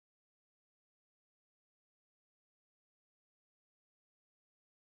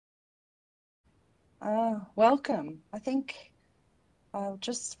Welcome. I think I'll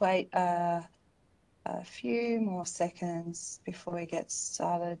just wait a few more seconds before we get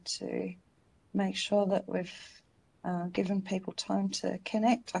started to make sure that we've given people time to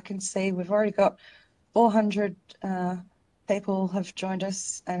connect. I can see we've already got 400 people have joined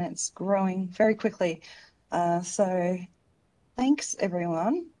us, and it's growing very quickly. So thanks,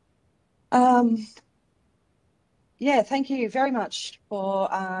 everyone. Um, Yeah, thank you very much for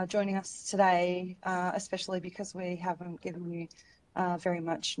joining us today, especially because we haven't given you very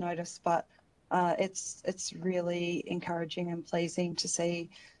much notice, but it's really encouraging and pleasing to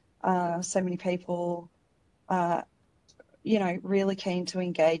see so many people, uh, really keen to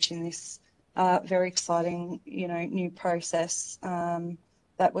engage in this very exciting, new process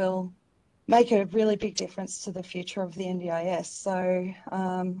that will make a really big difference to the future of the NDIS. So,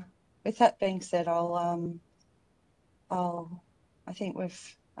 with that being said, Oh, I think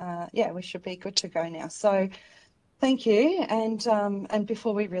yeah, we should be good to go now. So thank you. And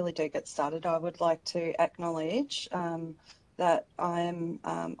before we really do get started, I would like to acknowledge that I am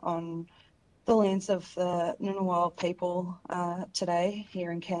on the lands of the Ngunnawal people today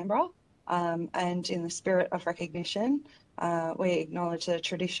here in Canberra. And in the spirit of recognition, we acknowledge the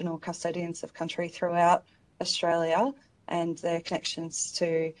traditional custodians of country throughout Australia and their connections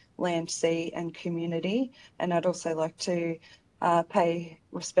to land, sea, and community. And I'd also like to pay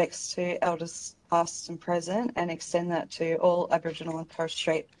respects to elders past and present and extend that to all Aboriginal and Torres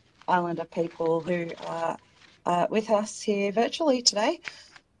Strait Islander people who are with us here virtually today.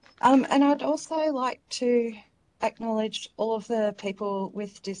 And I'd also like to acknowledge all of the people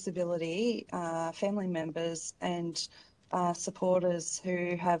with disability, family members and supporters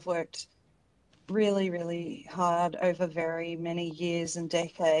who have worked really, really hard over very many years and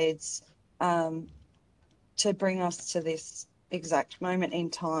decades to bring us to this exact moment in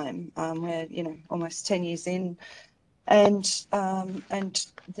time. We're, almost 10 years in, and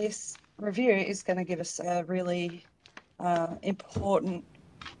this review is going to give us a really important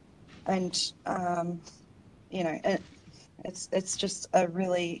and it's just a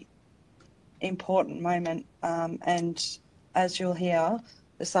really important moment. And as you'll hear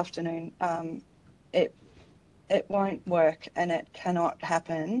this afternoon, it it won't work and it cannot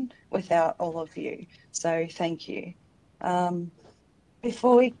happen without all of you. So thank you. Um,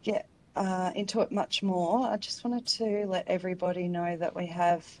 Before we get into it much more, I just wanted to let everybody know that we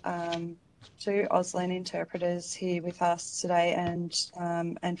have two Auslan interpreters here with us today,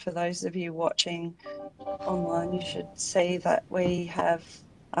 and for those of you watching online, you should see that we have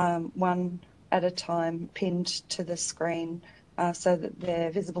one at a time pinned to the screen so that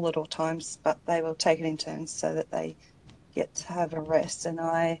they're visible at all times, but they will take it in turns so that they get to have a rest. And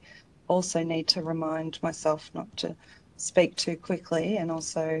I also need to remind myself not to speak too quickly, and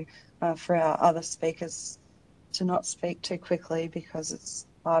also for our other speakers to not speak too quickly because it's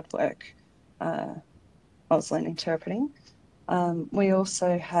hard work, Auslan interpreting. We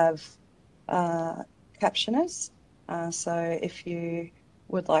also have captioners. So if you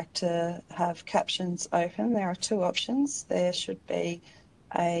would like to have captions open, there are two options. There should be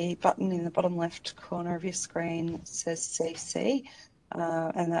a button in the bottom left corner of your screen that says CC,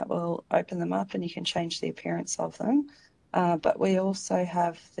 and that will open them up and you can change the appearance of them. But we also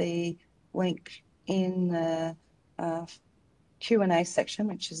have the link in the Q&A section,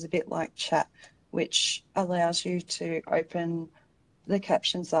 which is a bit like chat, which allows you to open the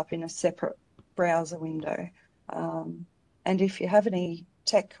captions up in a separate browser window. And if you have any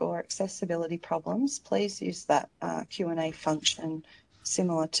tech or accessibility problems, please use that Q&A function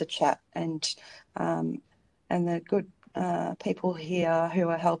similar to chat. And the good people here who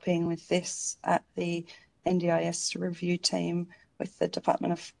are helping with this at the NDIS review team with the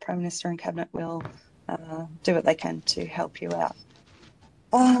Department of Prime Minister and Cabinet will do what they can to help you out.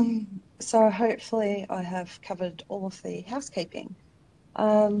 So hopefully I have covered all of the housekeeping.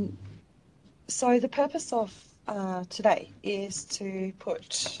 So the purpose of today is to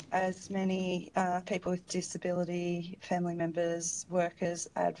put as many people with disability, family members, workers,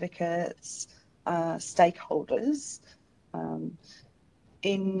 advocates, stakeholders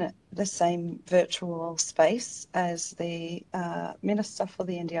in the same virtual space as the Minister for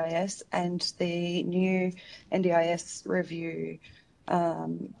the NDIS and the new NDIS review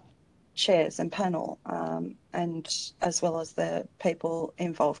chairs and panel, and as well as the people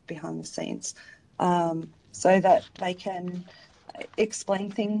involved behind the scenes, so that they can explain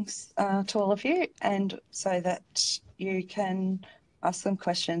things to all of you, and so that you can ask them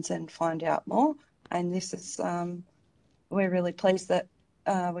questions and find out more. And this is, we're really pleased that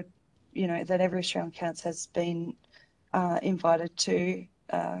that every Australian Counts has been invited to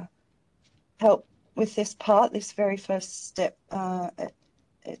help with this part, this very first step,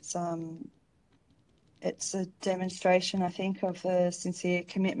 it's a demonstration, I think, of a sincere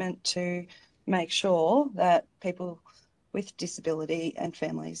commitment to make sure that people with disability and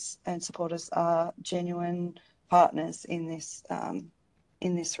families and supporters are genuine partners in this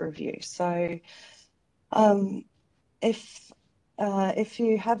review. So, if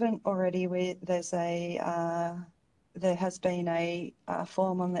you haven't already, there has been a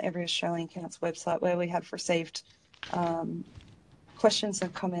form on the Every Australian Counts website where we have received questions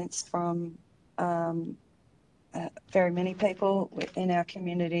and comments from very many people in our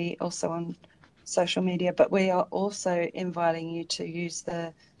community, also on social media, but we are also inviting you to use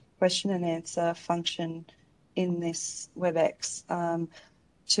the question and answer function in this WebEx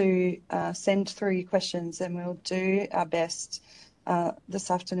to send through your questions, and we'll do our best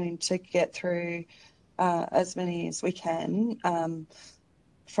this afternoon to get through as many as we can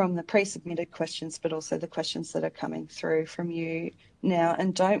from the pre-submitted questions, but also the questions that are coming through from you now.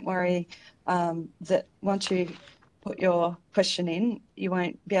 And don't worry that once you put your question in, you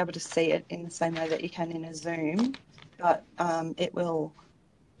won't be able to see it in the same way that you can in a Zoom, but it will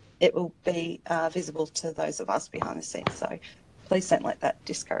be visible to those of us behind the scenes. So please don't let that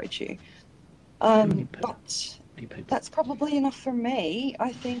discourage you. But that's probably enough from me.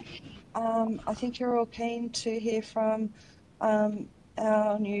 I think you're all keen to hear from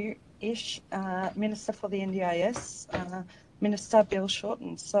our new-ish Minister for the NDIS, Minister Bill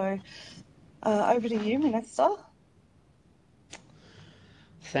Shorten. So over to you, Minister.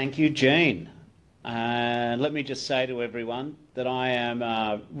 Thank you, Jean. Let me just say to everyone that I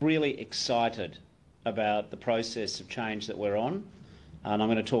am really excited about the process of change that we're on, and I'm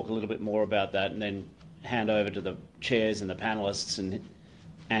going to talk a little bit more about that and then hand over to the chairs and the panellists and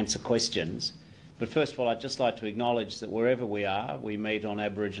answer questions. But first of all, I'd just like to acknowledge that wherever we are, we meet on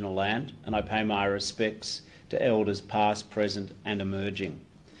Aboriginal land, and I pay my respects to elders past, present and emerging.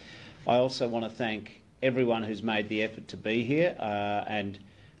 I also want to thank everyone who's made the effort to be here, and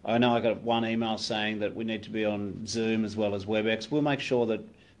I know I got one email saying that we need to be on Zoom as well as WebEx. We'll make sure that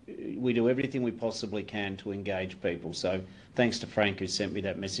we do everything we possibly can to engage people. So thanks to Frank who sent me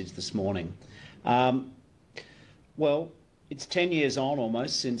that message this morning. Well, it's 10 years on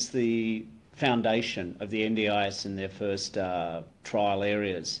almost since the foundation of the NDIS in their first trial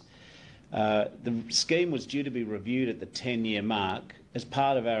areas. The scheme was due to be reviewed at the 10-year mark. As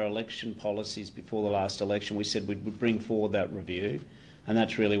part of our election policies before the last election, we said we would bring forward that review, and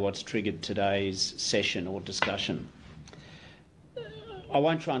that's really what's triggered today's session or discussion. I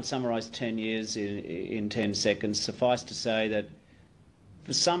won't try and summarise 10 years in 10 seconds. Suffice to say that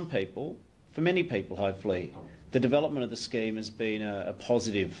for some people, for many people hopefully, the development of the scheme has been a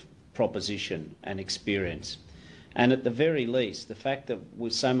positive proposition and experience. And at the very least, the fact that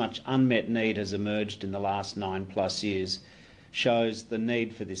with so much unmet need has emerged in the last 9+ years shows the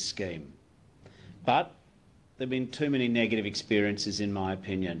need for this scheme. But there have been too many negative experiences, in my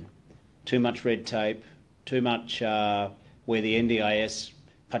opinion. Too much red tape, too much where the NDIS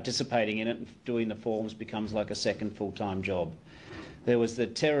participating in it and doing the forms becomes like a second full-time job. There was the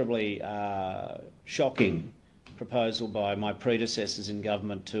terribly shocking proposal by my predecessors in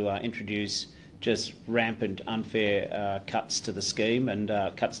government to introduce just rampant unfair cuts to the scheme and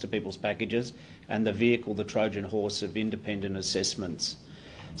cuts to people's packages, and the vehicle, the Trojan horse of independent assessments.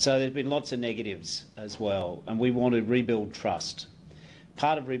 So there's been lots of negatives as well, and we want to rebuild trust.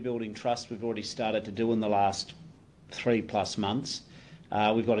 Part of rebuilding trust we've already started to do in the last 3+ months.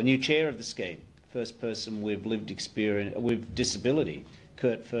 We've got a new chair of the scheme, first person with with disability,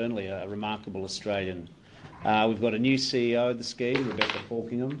 Kurt Fernley, a remarkable Australian. We've got a new CEO of the scheme, Rebecca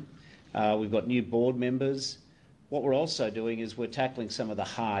Falkingham. We've got new board members. What we're also doing is we're tackling some of the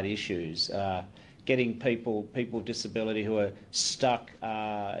hard issues, getting people with disability who are stuck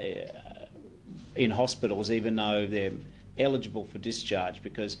in hospitals even though they're eligible for discharge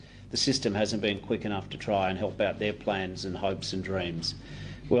because the system hasn't been quick enough to try and help out their plans and hopes and dreams.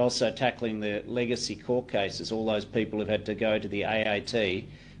 We're also tackling the legacy court cases, all those people who've had to go to the AAT,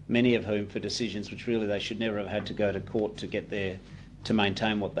 many of whom for decisions which really they should never have had to go to court to get to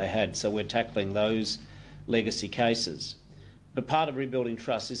maintain what they had. So we're tackling those legacy cases. But part of rebuilding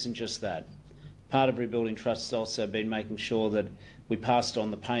trust isn't just that. Part of rebuilding trust has also been making sure that we passed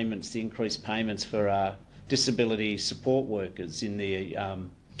on the payments, the increased payments for disability support workers in the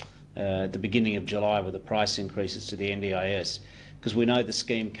beginning of July with the price increases to the NDIS, because we know the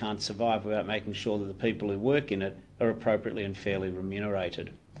scheme can't survive without making sure that the people who work in it are appropriately and fairly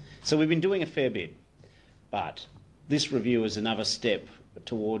remunerated. So we've been doing a fair bit, but this review is another step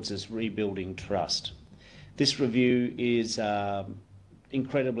towards us rebuilding trust. This review is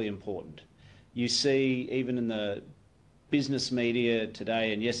incredibly important You see, even in the business media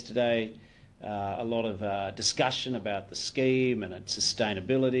today and yesterday, a lot of discussion about the scheme and its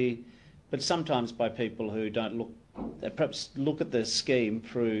sustainability, but sometimes by people who don't look, they perhaps look at the scheme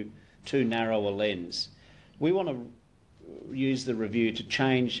through too narrow a lens. We want to use the review to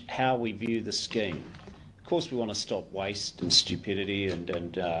change how we view the scheme. Of course, we want to stop waste and stupidity and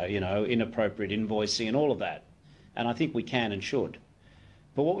inappropriate invoicing and all of that, and I think we can and should.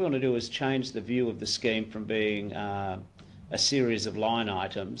 But what we want to do is change the view of the scheme from being a series of line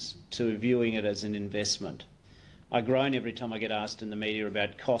items to viewing it as an investment. I groan every time I get asked in the media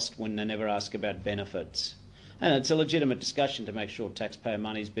about cost when they never ask about benefits. And it's a legitimate discussion to make sure taxpayer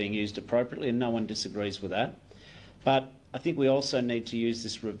money is being used appropriately, and no one disagrees with that. But I think we also need to use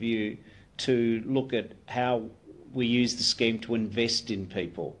this review to look at how we use the scheme to invest in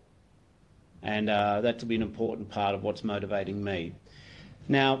people. And that will be an important part of what's motivating me.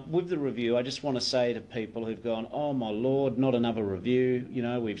 Now, with the review, I just want to say to people who've gone, oh my Lord, not another review,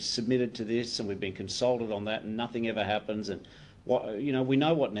 we've submitted to this and we've been consulted on that and nothing ever happens, and we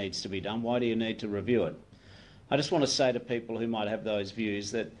know what needs to be done, why do you need to review it? I just want to say to people who might have those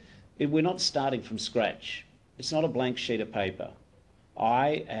views that we're not starting from scratch. It's not a blank sheet of paper.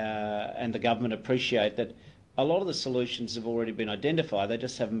 I and the government appreciate that a lot of the solutions have already been identified, they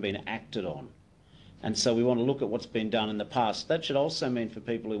just haven't been acted on. And so we want to look at what's been done in the past. That should also mean for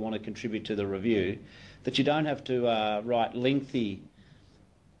people who want to contribute to the review that you don't have to write lengthy,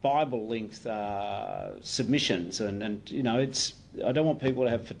 Bible-length submissions. And I don't want people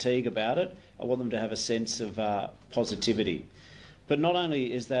to have fatigue about it. I want them to have a sense of positivity. But not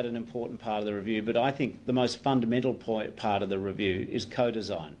only is that an important part of the review, but I think the most fundamental part of the review is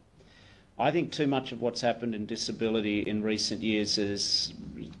co-design. I think too much of what's happened in disability in recent years has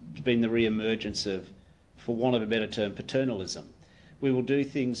been the re-emergence of, for want of a better term, paternalism. We will do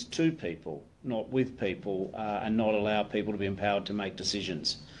things to people, not with people, and not allow people to be empowered to make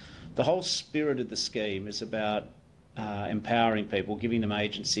decisions. The whole spirit of the scheme is about empowering people, giving them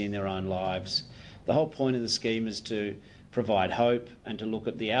agency in their own lives. The whole point of the scheme is to provide hope and to look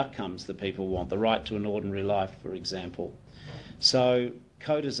at the outcomes that people want, the right to an ordinary life, for example. So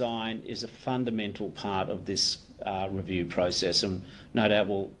co-design is a fundamental part of this review process, and no doubt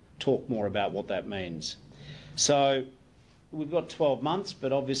we'll talk more about what that means. So we've got 12 months,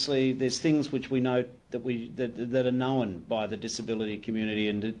 but obviously there's things which we know that are known by the disability community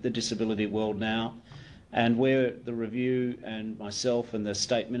and the disability world now, and where the review and myself and the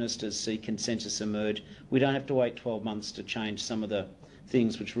state ministers see consensus emerge, we don't have to wait 12 months to change some of the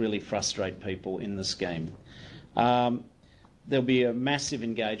things which really frustrate people in the scheme. There'll be a massive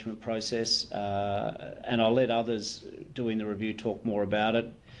engagement process, and I'll let others doing the review talk more about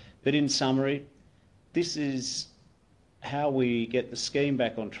it. But in summary, this is how we get the scheme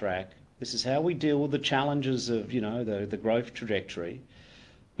back on track. This is how we deal with the challenges of, the growth trajectory.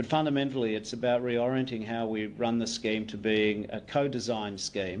 But fundamentally, it's about reorienting how we run the scheme to being a co-designed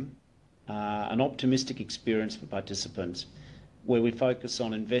scheme, an optimistic experience for participants, where we focus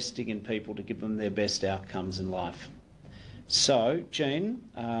on investing in people to give them their best outcomes in life. So, Jean,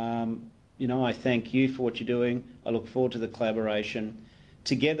 I thank you for what you're doing. I look forward to the collaboration.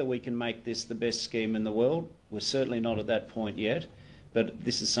 Together we can make this the best scheme in the world. We're certainly not at that point yet, but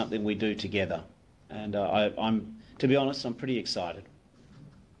this is something we do together. And to be honest, I'm pretty excited.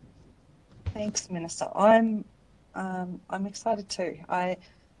 Thanks, Minister. I'm excited too.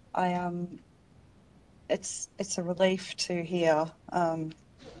 It's a relief to hear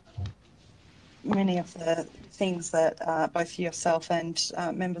many of the things that both yourself and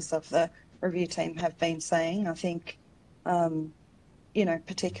members of the review team have been saying. I think,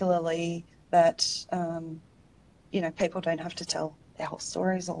 particularly that, people don't have to tell their whole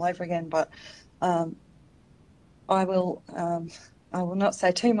stories all over again, but I will not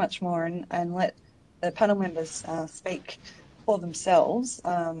say too much more and let the panel members speak for themselves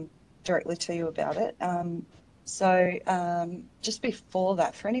directly to you about it. So just before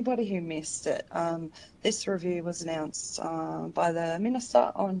that, for anybody who missed it, this review was announced by the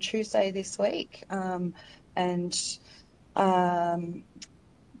Minister on Tuesday this week, and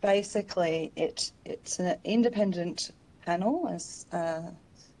basically it's an independent panel, as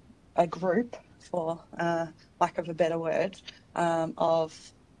a group, for lack of a better word,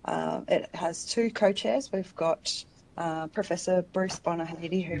 it has two co-chairs. We've got Professor Bruce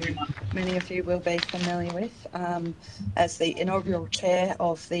Bonner-Hady, who many of you will be familiar with, as the inaugural chair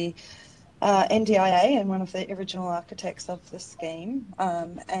of the NDIA and one of the original architects of the scheme,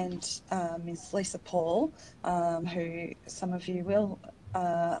 and Ms. Lisa Paul, who some of you will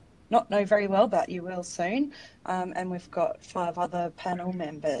not know very well, but you will soon. And we've got 5 other panel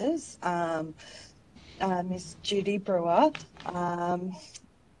members. Miss Judy Brewer,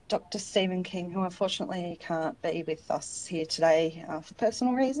 Dr. Stephen King, who unfortunately can't be with us here today for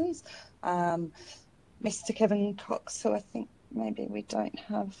personal reasons. Mr. Kevin Cox, who I think maybe we don't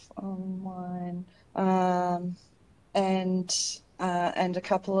have online, and a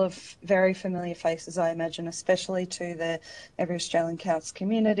couple of very familiar faces, I imagine, especially to the Every Australian Counts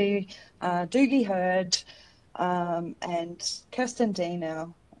community, Doogie Hurd, and Kirsten Dean, our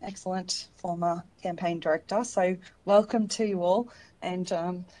excellent former campaign director. So welcome to you all, and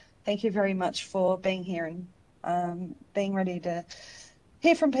thank you very much for being here and being ready to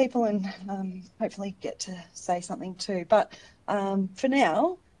hear from people and hopefully get to say something too. But for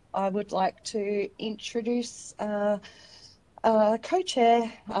now, I would like to introduce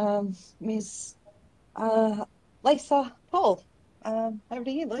co-chair, Ms. Lisa Paul. Over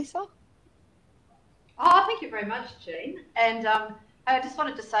to you, Lisa. Oh, thank you very much, Jean. And I just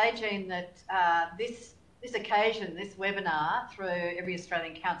wanted to say, Jean, that this occasion, this webinar through Every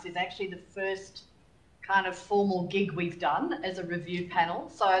Australian Counts is actually the first kind of formal gig we've done as a review panel.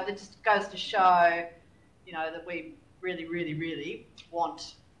 So that just goes to show, you know, that we really, really, really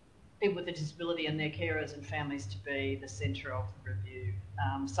want people with a disability and their carers and families to be the centre of the review.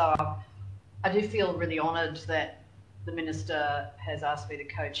 So I do feel really honoured that the Minister has asked me to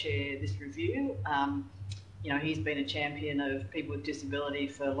co-chair this review. You know, he's been a champion of people with disability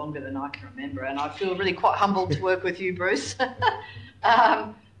for longer than I can remember, and I feel really quite humbled to work with you, Bruce,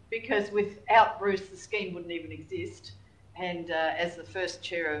 because without Bruce, the scheme wouldn't even exist. And as the first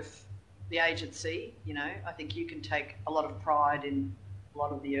chair of the agency, you know, I think you can take a lot of pride in a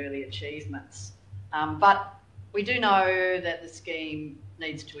lot of the early achievements. But we do know that the scheme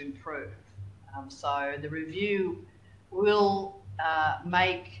needs to improve. So the review will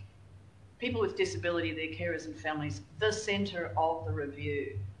make people with disability, their carers and families, the centre of the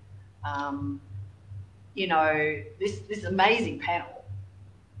review. You know, this amazing panel,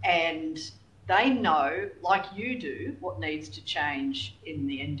 and they know, like you do, what needs to change in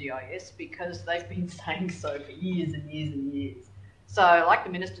the NDIS because they've been saying so for years and years and years. So, like the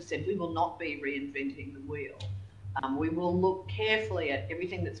Minister said, we will not be reinventing the wheel. We will look carefully at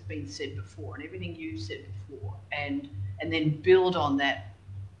everything that's been said before and everything you've said before, and then build on that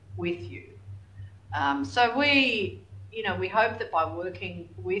with you. So we hope that by working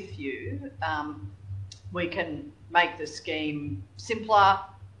with you, we can make the scheme simpler,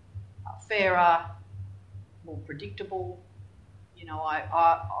 fairer, more predictable. You know,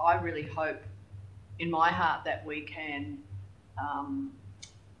 I really hope in my heart that we can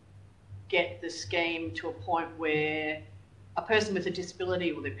get the scheme to a point where a person with a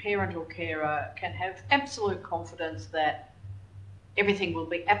disability or their parent or carer can have absolute confidence that everything will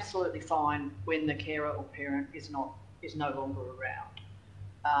be absolutely fine when the carer or parent is no longer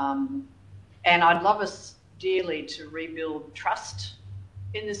around. And I'd love us dearly to rebuild trust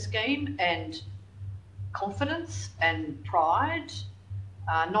in the scheme and confidence and pride,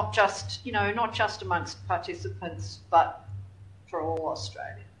 not just amongst participants, but for all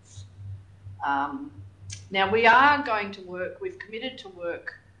Australians. Now we are going to work, we've committed to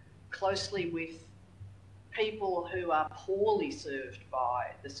work closely with people who are poorly served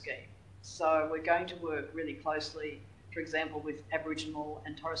by the scheme. So we're going to work really closely, for example, with Aboriginal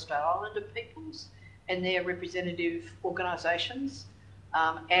and Torres Strait Islander peoples and their representative organisations,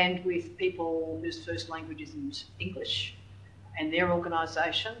 and with people whose first language isn't English and their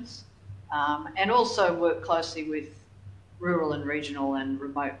organisations, and also work closely with rural and regional and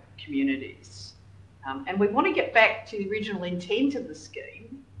remote communities. And we want to get back to the original intent of the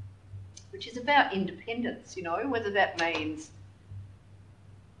scheme, which is about independence, you know, whether that means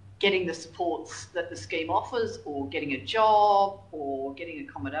getting the supports that the scheme offers or getting a job or getting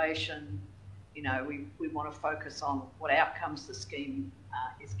accommodation. You know, we want to focus on what outcomes the scheme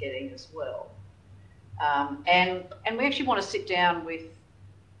is getting as well. And we actually want to sit down with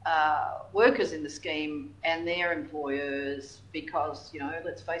workers in the scheme and their employers because, you know,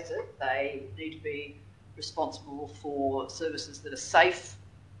 let's face it, they need to be responsible for services that are safe,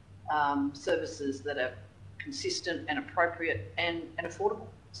 services that are consistent and appropriate and affordable.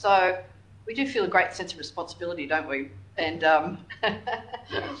 So we do feel a great sense of responsibility, don't we? And I'll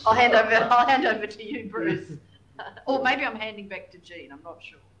hand over to you, Bruce. Or maybe I'm handing back to Jean, I'm not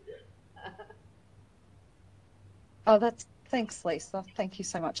sure. Oh, thanks, Lisa. Thank you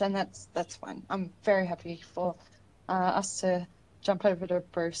so much. And that's fine. I'm very happy for us to jump over to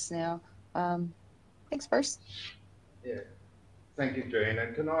Bruce now. Thanks, Bruce. Yeah, thank you, Jean.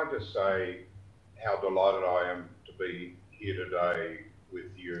 And can I just say how delighted I am to be here today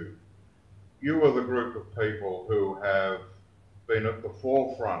with you. You are the group of people who have been at the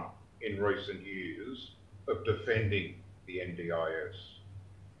forefront in recent years of defending the NDIS.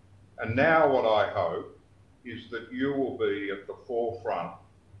 And now what I hope is that you will be at the forefront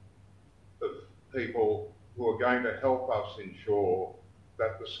of people who are going to help us ensure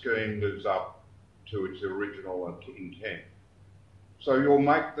that the scheme lives up to its original intent. So you'll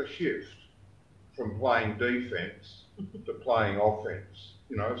make the shift from playing defence to playing offence,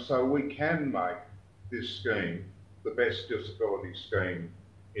 you know, so we can make this scheme the best disability scheme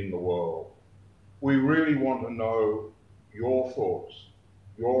in the world. We really want to know your thoughts,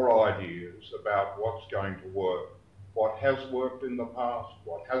 your ideas about what's going to work, what has worked in the past,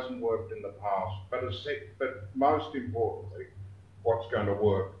 what hasn't worked in the past, but most importantly, what's going to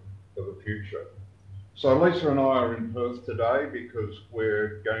work for the future. So Lisa and I are in Perth today because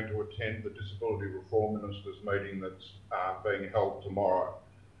we're going to attend the Disability Reform Ministers meeting that's being held tomorrow.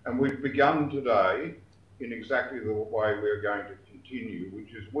 And we've begun today in exactly the way we're going to continue,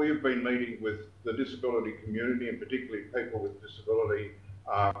 which is we have been meeting with the disability community and particularly people with disability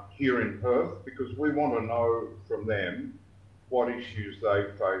here in Perth, because we want to know from them what issues they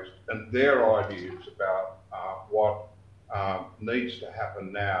faced and their ideas about what needs to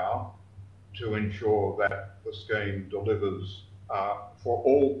happen now to ensure that the scheme delivers for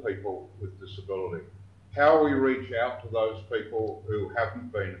all people with disability. How we reach out to those people who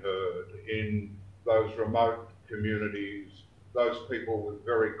haven't been heard in those remote communities, those people with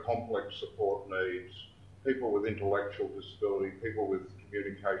very complex support needs, people with intellectual disability, people with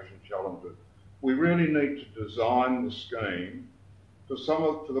communication challenges. We really need to design the scheme for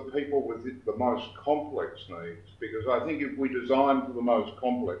the people with the most complex needs, because I think if we design for the most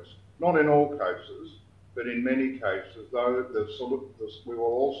complex, not in all cases, but in many cases, though, we will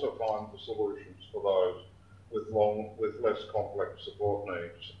also find the solutions for those with less complex support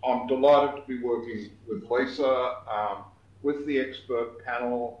needs. I'm delighted to be working with Lisa, with the expert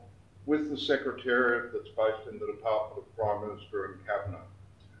panel, with the Secretariat that's based in the Department of Prime Minister and Cabinet.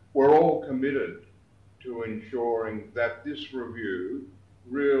 We're all committed to ensuring that this review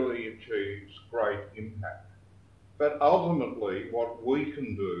really achieves great impact. But ultimately, what we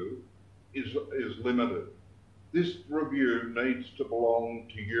can do is limited. This review needs to belong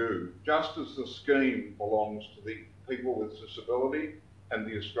to you, just as the scheme belongs to the people with disability and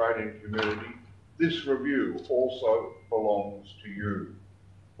the Australian community. This review also belongs to you.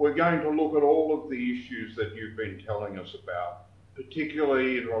 We're going to look at all of the issues that you've been telling us about,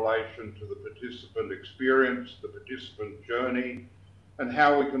 particularly in relation to the participant experience, the participant journey, and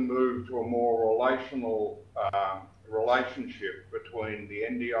how we can move to a more relational relationship between the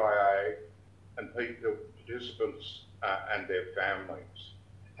NDIA and participants and their families.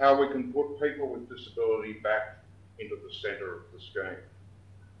 How we can put people with disability back into the centre of the scheme.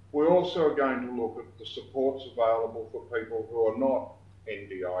 We're also going to look at the supports available for people who are not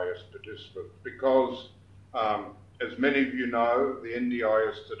NDIS participants, because as many of you know, the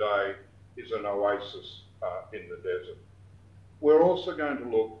NDIS today is an oasis in the desert. We're also going to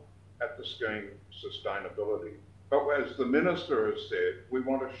look at the scheme sustainability. But as the Minister has said, we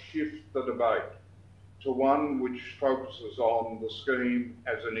want to shift the debate to one which focuses on the scheme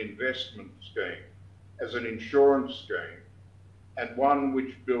as an investment scheme, as an insurance scheme, and one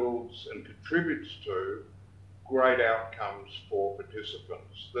which builds and contributes to great outcomes for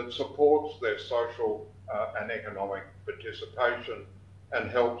participants, that supports their social and economic participation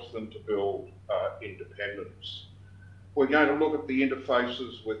and helps them to build independence. We're going to look at the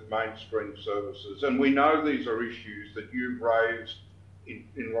interfaces with mainstream services, and we know these are issues that you've raised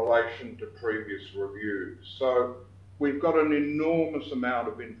in relation to previous reviews. So we've got an enormous amount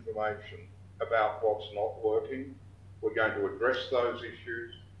of information about what's not working. We're going to address those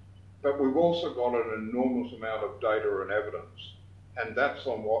issues, but we've also got an enormous amount of data and evidence, and that's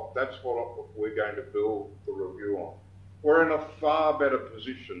what we're going to build the review on. We're in a far better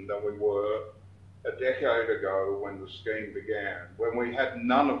position than we were a decade ago when the scheme began, when we had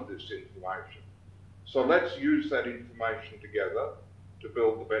none of this information. So let's use that information together to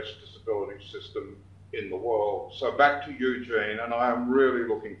build the best disability system in the world. So back to you, Jean, and I am really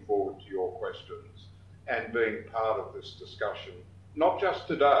looking forward to your questions and being part of this discussion, not just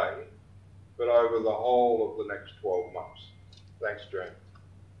today, but over the whole of the next 12 months. Thanks, Jean.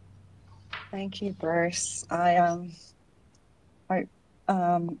 Thank you, Bruce. I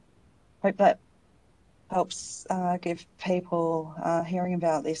hope that helps give people hearing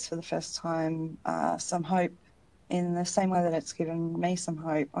about this for the first time some hope, in the same way that it's given me some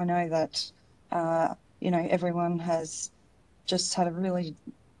hope. I know that everyone has just had a really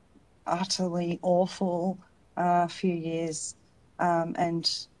utterly awful few years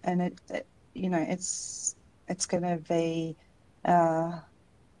and it you know, it's going to be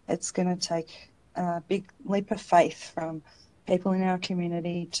it's going to take a big leap of faith from people in our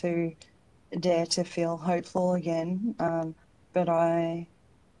community to dare to feel hopeful again. But I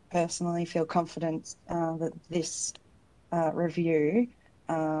personally feel confident that this review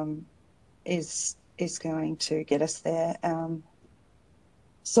is going to get us there.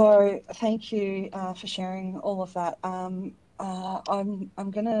 So thank you for sharing all of that. I'm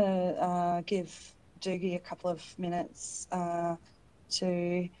going to give Doogie a couple of minutes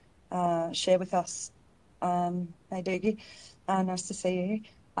to share with us. Hey Doogie, nice to see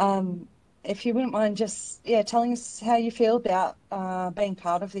you. If you wouldn't mind just telling us how you feel about being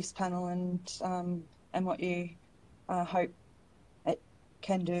part of this panel and what you hope it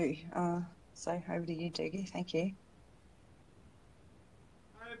can do. So over to you, Doogie. Thank you.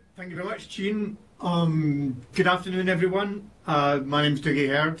 Thank you very much, Jean. Good afternoon, everyone. My name's Doogie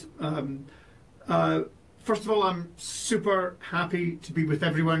Herd. First of all, I'm super happy to be with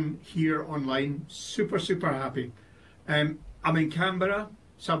everyone here online. Super happy. I'm in Canberra,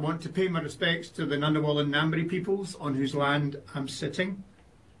 so I want to pay my respects to the Ngunnawal and Ngambri peoples on whose land I'm sitting.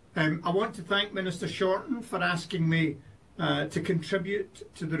 I want to thank Minister Shorten for asking me to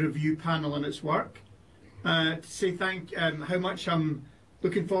contribute to the review panel and its work. To say how much I'm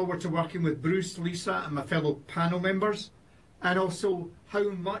looking forward to working with Bruce, Lisa and my fellow panel members, and also how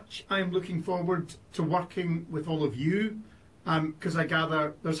much I'm looking forward to working with all of you, because I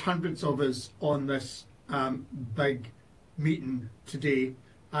gather there's hundreds of us on this big meeting today.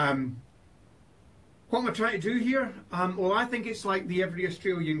 What am I trying to do here? Well, I think it's like the Every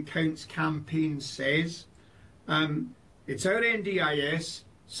Australian Counts campaign says. It's our NDIS,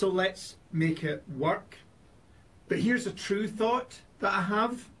 so let's make it work. But here's a true thought that I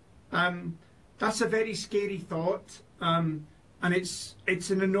have. That's a very scary thought, and it's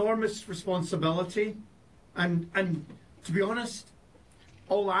an enormous responsibility. And to be honest,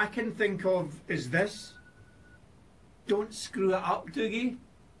 all I can think of is this: don't screw it up, Doogie.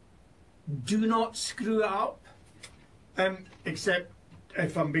 Do not screw it up. Except,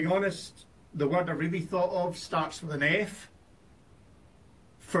 if I'm being honest, the word I really thought of starts with an F.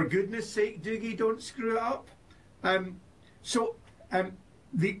 For goodness sake, Doogie, don't screw it up.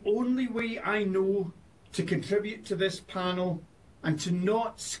 The only way I know to contribute to this panel and to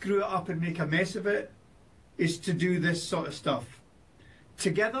not screw it up and make a mess of it is to do this sort of stuff.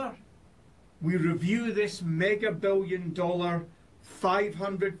 Together, we review this mega billion-dollar,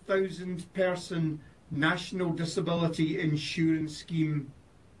 500,000 person national disability insurance scheme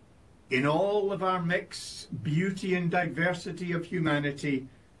in all of our mix, beauty and diversity of humanity.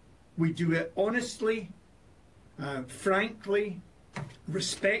 We do it honestly, frankly,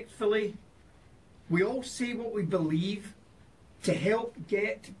 respectfully. We all say what we believe to help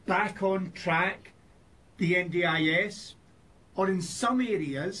get back on track the NDIS, or in some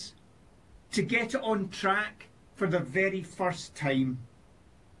areas, to get it on track for the very first time.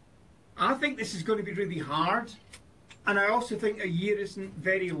 I think this is going to be really hard, and I also think a year isn't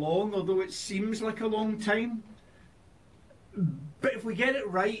very long, although it seems like a long time. But if we get it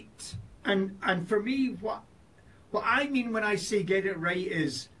right, and for me, what I mean when I say get it right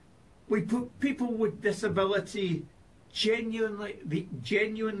is we put people with disability genuinely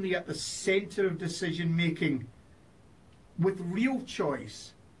at the centre of decision making, with real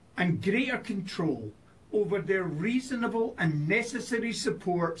choice and greater control over their reasonable and necessary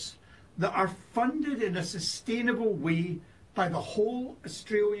supports that are funded in a sustainable way by the whole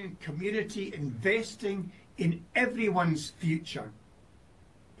Australian community, investing in everyone's future.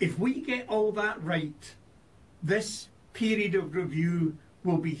 If we get all that right, this period of review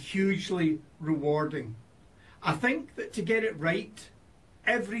will be hugely rewarding. I think that to get it right,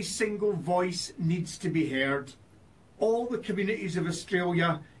 every single voice needs to be heard. All the communities of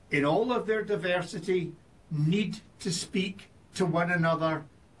Australia, in all of their diversity, need to speak to one another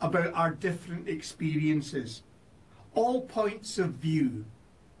about our different experiences. All points of view,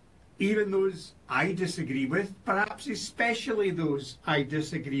 even those I disagree with, perhaps especially those I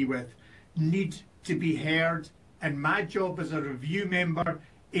disagree with, need to be heard, and my job as a review member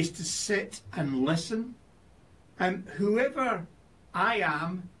is to sit and listen. And whoever I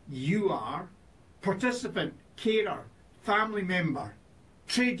am, you are, participant, carer, family member,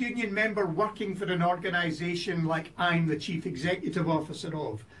 trade union member working for an organisation like I'm the Chief Executive Officer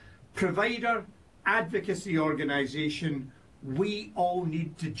of, provider, advocacy organisation, we all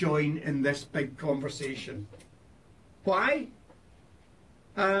need to join in this big conversation. Why?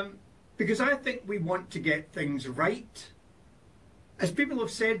 Because I think we want to get things right. As people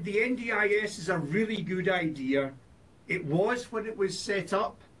have said, the NDIS is a really good idea, It was when it was set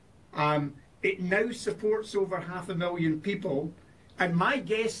up. It now supports over 500,000 people. And my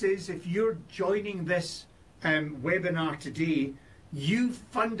guess is if you're joining this webinar today, you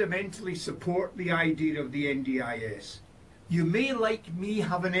fundamentally support the idea of the NDIS. You may, like me,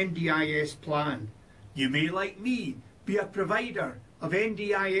 have an NDIS plan. You may, like me, be a provider of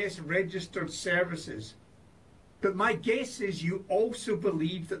NDIS registered services. But my guess is you also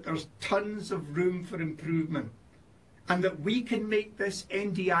believe that there's tons of room for improvement and that we can make this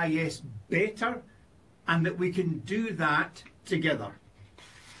NDIS better and that we can do that together.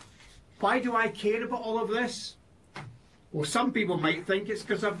 Why do I care about all of this? Well, some people might think it's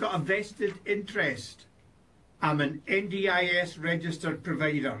because I've got a vested interest. I'm an NDIS registered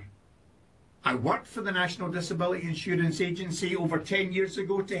provider. I worked for the National Disability Insurance Agency over 10 years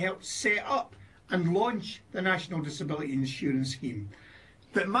ago to help set up and launch the National Disability Insurance Scheme.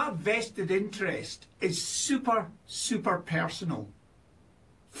 But my vested interest is super personal.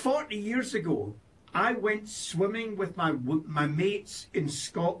 40 years ago, I went swimming with my mates in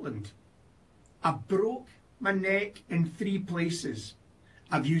Scotland. I broke my neck in 3 places.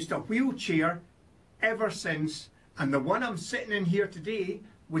 I've used a wheelchair ever since, and the one I'm sitting in here today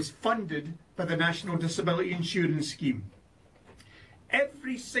was funded by the National Disability Insurance Scheme.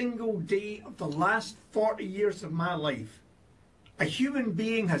 Every single day of the last 40 years of my life, a human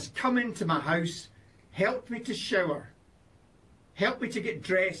being has come into my house, helped me to shower, helped me to get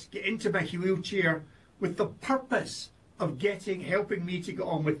dressed, get into my wheelchair, with the purpose of helping me to get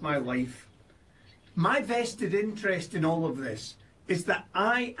on with my life. My vested interest in all of this is that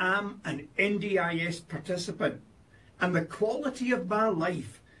I am an NDIS participant, and the quality of my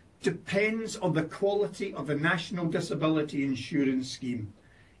life depends on the quality of the National Disability Insurance Scheme.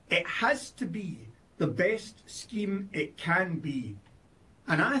 It has to be the best scheme it can be.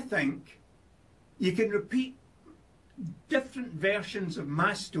 And I think you can repeat different versions of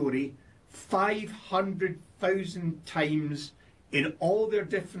my story 500,000 times in all their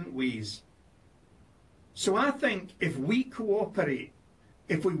different ways. So I think if we cooperate,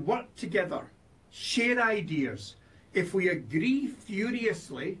 if we work together, share ideas, if we agree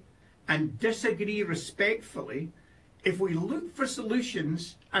furiously and disagree respectfully, if we look for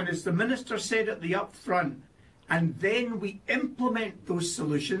solutions, and as the Minister said at the upfront, and then we implement those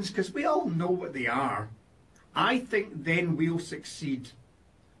solutions, because we all know what they are, I think then we'll succeed.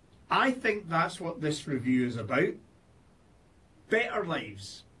 I think that's what this review is about. Better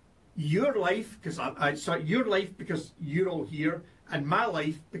lives. Your life, your life because you're all here, and my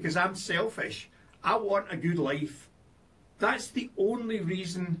life because I'm selfish. I want a good life. That's the only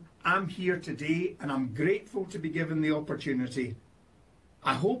reason I'm here today, and I'm grateful to be given the opportunity.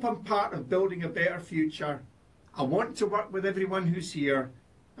 I hope I'm part of building a better future. I want to work with everyone who's here,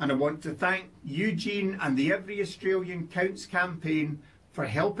 and I want to thank Eugene and the Every Australian Counts campaign for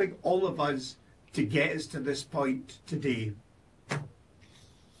helping all of us to get us to this point today.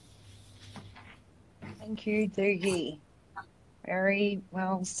 Thank you, Doogie. Very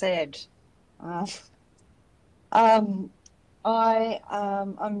well said. I'm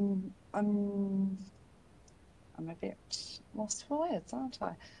a bit lost for words, aren't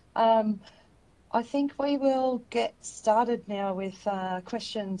I? I think we will get started now with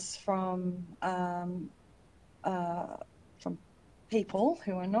questions from people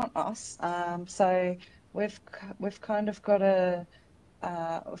who are not us. So we've kind of got a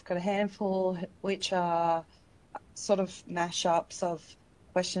handful which are sort of mashups of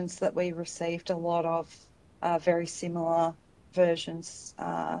questions that we received a lot of, very similar versions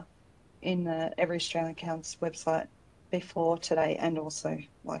in the Every Australian Counts website before today, and also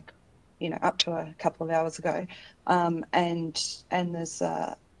up to a couple of hours ago. And there's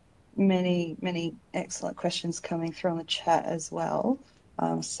many excellent questions coming through on the chat as well.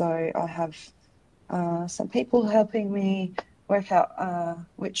 So I have some people helping me work out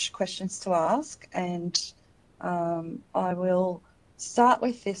which questions to ask, and I will start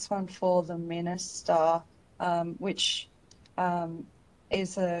with this one for the Minister, which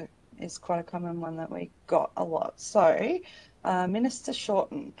is quite a common one that we got a lot. So, Minister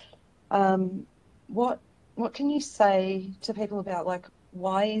Shorten, what can you say to people about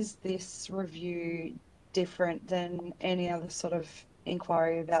why is this review different than any other sort of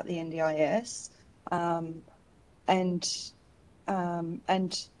inquiry about the NDIS, and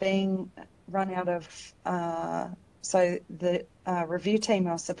being run out of so the review team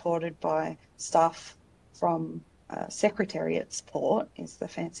are supported by staff from Secretariat support is the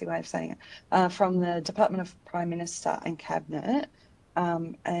fancy way of saying it, from the Department of Prime Minister and Cabinet,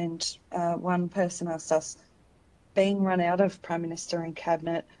 and one person asked us, being run out of Prime Minister and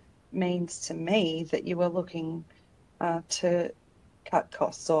Cabinet means to me that you are looking to cut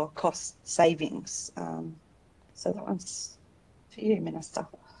costs or cost savings. So that one's for you, Minister.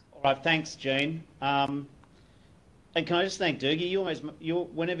 All right, thanks, Jean. And can I just thank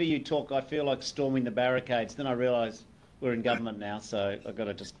Doogie? Whenever you talk, I feel like storming the barricades. Then I realise we're in government now, so I've got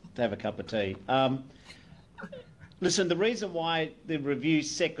to just have a cup of tea. Listen, the reason why the review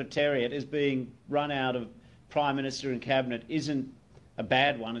secretariat is being run out of Prime Minister and Cabinet isn't a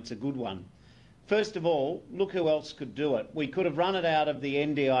bad one, it's a good one. First of all, look who else could do it. We could have run it out of the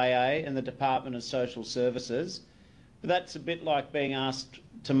NDIA and the Department of Social Services, but that's a bit like being asked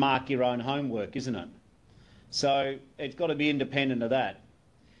to mark your own homework, isn't it? So it's got to be independent of that.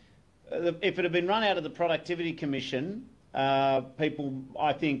 If it had been run out of the Productivity Commission, I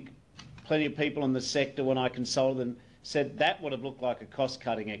think plenty of people in the sector, when I consulted them, said that would have looked like a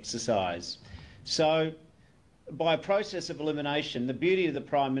cost-cutting exercise. So by a process of elimination, the beauty of the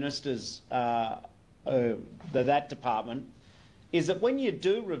Prime Minister's, that department, is that when you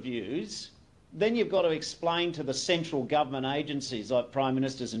do reviews, then you've got to explain to the central government agencies like Prime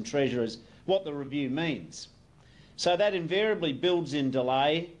Ministers and Treasurers what the review means. So that invariably builds in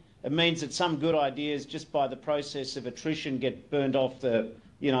delay. It means that some good ideas, just by the process of attrition, get burned off the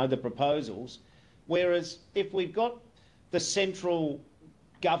proposals. Whereas if we've got the central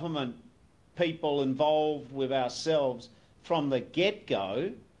government people involved with ourselves from the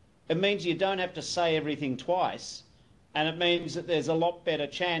get-go, it means you don't have to say everything twice, and it means that there's a lot better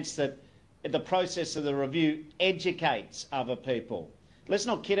chance that the process of the review educates other people. Let's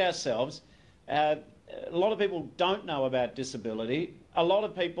not kid ourselves. A lot of people don't know about disability. A lot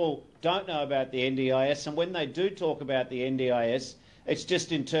of people don't know about the NDIS, and when they do talk about the NDIS, it's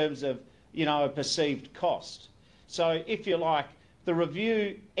just in terms of, a perceived cost. So if you like, the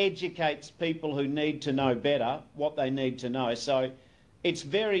review educates people who need to know better what they need to know. So it's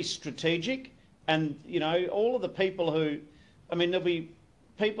very strategic, and all of the people who, there'll be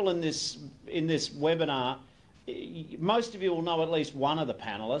people in this webinar. Most of you will know at least one of the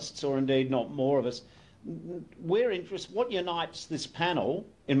panelists, or indeed not more of us. We're interested. What unites this panel,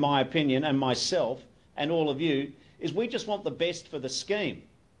 in my opinion, and myself and all of you, is we just want the best for the scheme.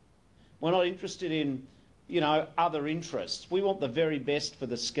 We're not interested in other interests. We want the very best for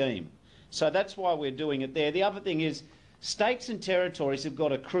the scheme. So that's why we're doing it there. The other thing is states and territories have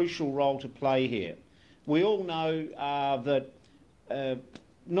got a crucial role to play here. We all know that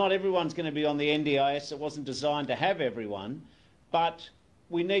not everyone's going to be on the NDIS. It wasn't designed to have everyone, but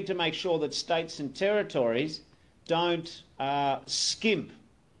we need to make sure that states and territories don't skimp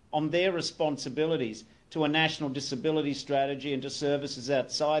on their responsibilities to a national disability strategy and to services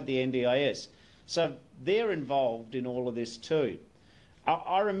outside the NDIS. So they're involved in all of this too.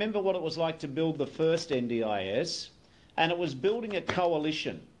 I remember what it was like to build the first NDIS, and it was building a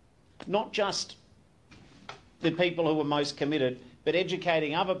coalition, not just the people who were most committed, but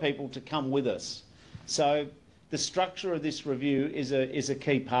educating other people to come with us. So the structure of this review is a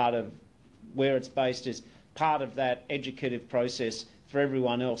key part of where it's based, is part of that educative process for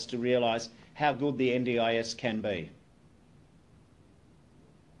everyone else to realise how good the NDIS can be.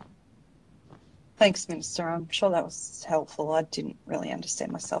 Thanks, Minister. I'm sure that was helpful. I didn't really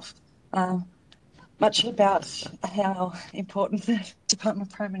understand myself much about how important the Department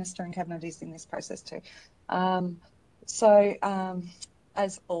of Prime Minister and Cabinet is in this process too.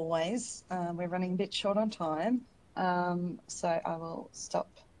 As always, we're running a bit short on time, so I will stop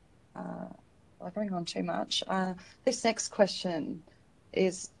blabbering on too much. This next question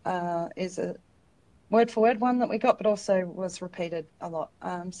is a word-for-word one that we got, but also was repeated a lot.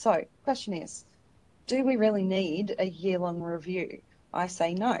 So, question is, do we really need a year-long review? I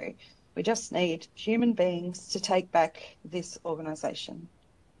say no. We just need human beings to take back this organisation,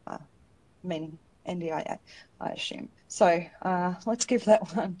 meaning NDIA, I assume. So let's give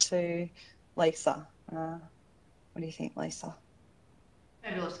that one to Lisa. What do you think, Lisa?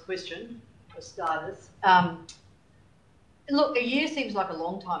 Fabulous question, for starters. Look, a year seems like a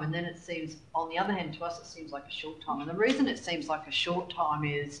long time, and then it seems, on the other hand, to us, it seems like a short time. And the reason it seems like a short time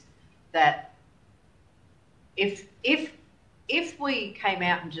is that if we came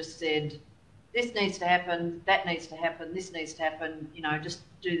out and just said, this needs to happen, that needs to happen, this needs to happen, just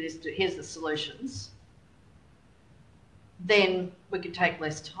do this, here's the solutions, then we could take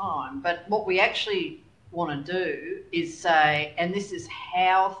less time. But what we actually want to do is say, and this is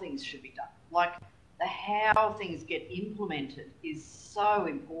how things should be done. Like, the how things get implemented is so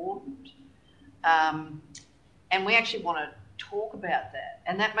important. And we actually want to talk about that.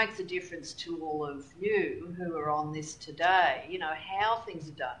 And that makes a difference to all of you who are on this today, how things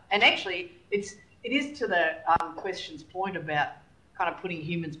are done. And actually, it is to the question's point about kind of putting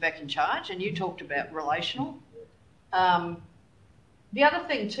humans back in charge. And you talked about relational. The other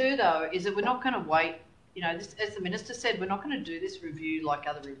thing too, though, is that we're not going to wait. You know, this, as the Minister said, we're not going to do this review like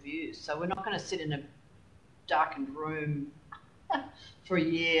other reviews. So we're not going to sit in a darkened room for a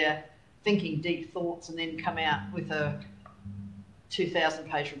year thinking deep thoughts and then come out with a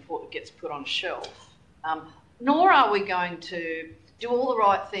 2,000-page report that gets put on a shelf. Nor are we going to do all the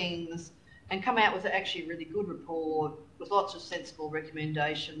right things and come out with actually a really good report with lots of sensible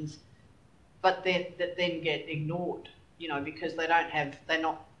recommendations, but that then get ignored, you know, because they're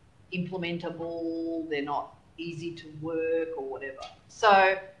not implementable, they're not easy to work or whatever.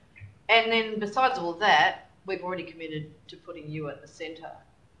 So, and then besides all of that, we've already committed to putting you at the centre.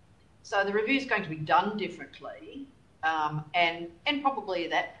 So the review is going to be done differently, and probably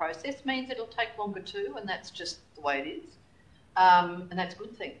that process means it'll take longer too, and that's just the way it is, and that's a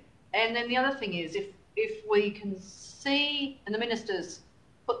good thing. And then the other thing is, if we can see, and the Minister's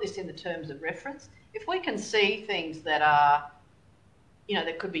put this in the terms of reference, if we can see things that are, you know,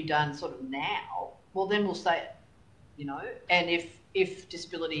 that could be done sort of now, well then we'll say it, you know, and if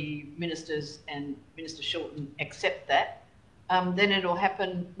disability ministers and Minister Shorten accept that, then it'll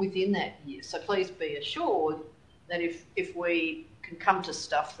happen within that year. So please be assured that if we can come to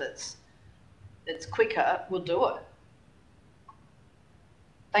stuff that's quicker, we'll do it.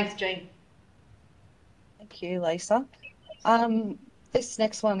 Thanks, Jean. Thank you, Lisa. This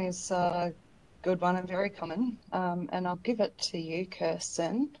next one is a good one and very common, and I'll give it to you,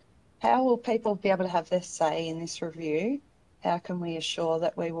 Kirsten. How will people be able to have their say in this review? How can we assure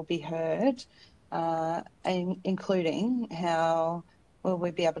that we will be heard, and including how will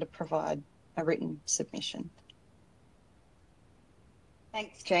we be able to provide a written submission?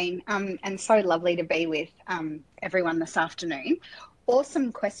 Thanks, Jean, and so lovely to be with everyone this afternoon.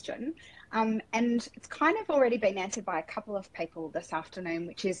 Awesome question, and it's kind of already been answered by a couple of people this afternoon,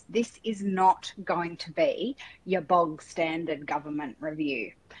 which is this is not going to be your bog standard government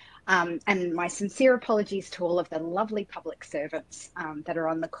review. And my sincere apologies to all of the lovely public servants that are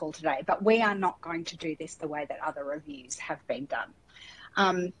on the call today, but we are not going to do this the way that other reviews have been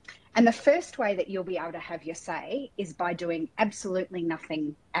done. And the first way that you'll be able to have your say is by doing absolutely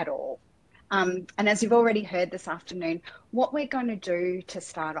nothing at all. And as you've already heard this afternoon, what we're going to do to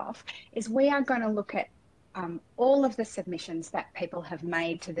start off is we are going to look at all of the submissions that people have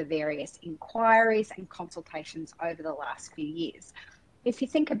made to the various inquiries and consultations over the last few years. If you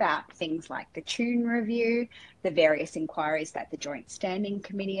think about things like the Tune Review, the various inquiries that the Joint Standing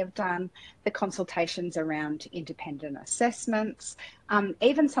Committee have done, the consultations around independent assessments,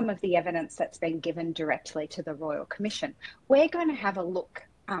 even some of the evidence that's been given directly to the Royal Commission, we're going to have a look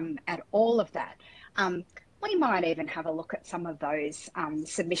at all of that. We might even have a look at some of those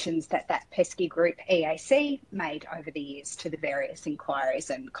submissions that pesky group EAC made over the years to the various inquiries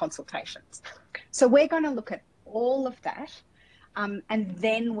and consultations. So we're going to look at all of that. And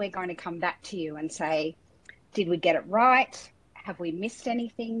then we're going to come back to you and say, did we get it right? Have we missed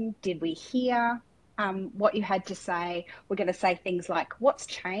anything? Did we hear what you had to say? We're going to say things like, what's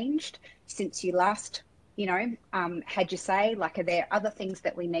changed since you last, had your say? Like, are there other things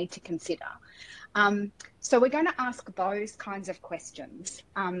that we need to consider? So we're going to ask those kinds of questions.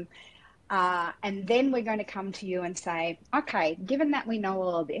 And then we're going to come to you and say, okay, given that we know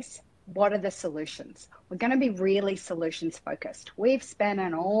all of this, what are the solutions? We're going to be really solutions focused. We've spent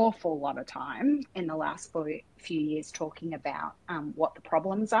an awful lot of time in the last few years talking about what the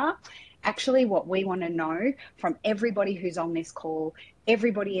problems are. Actually, what we want to know from everybody who's on this call,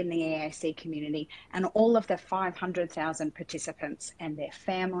 everybody in the EAC community, and all of the 500,000 participants and their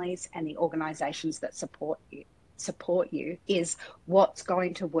families and the organisations that support you is what's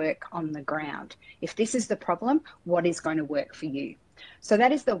going to work on the ground. If this is the problem, what is going to work for you? So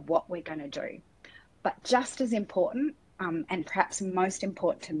that is the what we're going to do. But just as important, and perhaps most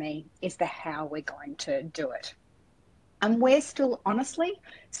important to me, is the how we're going to do it. And we're still, honestly,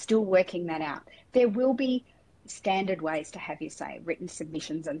 still working that out. There will be standard ways to have you say, written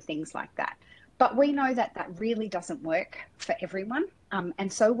submissions and things like that. But we know that that really doesn't work for everyone.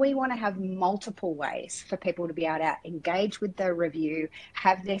 And so we want to have multiple ways for people to be able to engage with the review,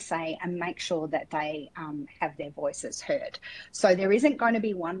 have their say, and make sure that they have their voices heard. So there isn't going to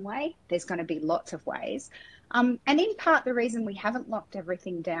be one way. There's going to be lots of ways. And in part, the reason we haven't locked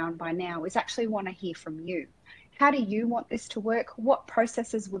everything down by now is actually want to hear from you. How do you want this to work? What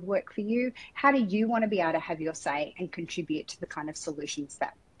processes would work for you? How do you want to be able to have your say and contribute to the kind of solutions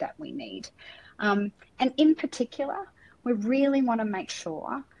that we need? And in particular, we really want to make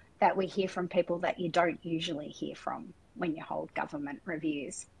sure that we hear from people that you don't usually hear from when you hold government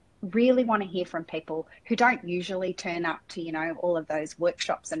reviews. really want to hear from people who don't usually turn up to, you know, all of those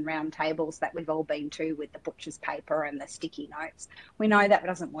workshops and round tables that we've all been to with the butcher's paper and the sticky notes. We know that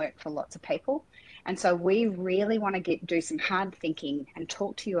doesn't work for lots of people. And so we really want to do some hard thinking and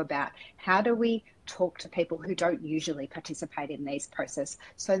talk to you about how do we talk to people who don't usually participate in these processes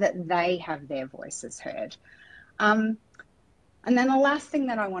so that they have their voices heard. And then the last thing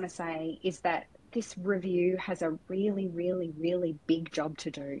that I want to say is that this review has a really, really, really big job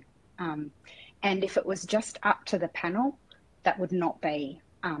to do. And if it was just up to the panel, that would not be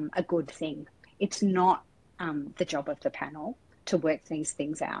a good thing. It's not the job of the panel to work these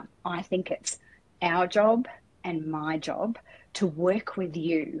things out. I think it's our job and my job to work with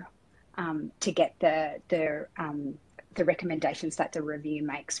you to get the recommendations that the review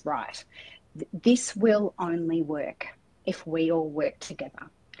makes right. This will only work if we all work together.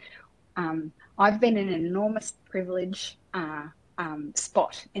 I've been in an enormous privilege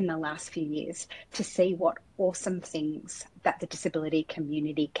spot in the last few years to see what awesome things that the disability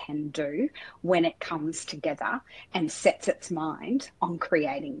community can do when it comes together and sets its mind on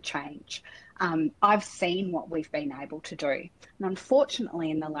creating change. I've seen what we've been able to do. And unfortunately,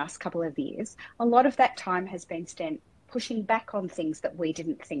 in the last couple of years, a lot of that time has been spent pushing back on things that we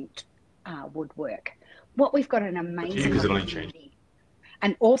didn't think would work. What we've got an amazing opportunity,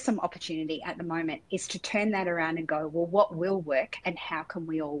 an awesome opportunity at the moment is to turn that around and go, well, what will work and how can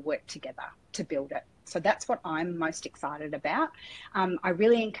we all work together to build it? So that's what I'm most excited about. I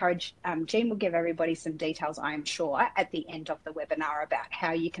really encourage, Jean will give everybody some details, I am sure, at the end of the webinar about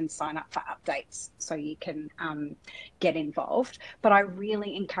how you can sign up for updates so you can get involved. But I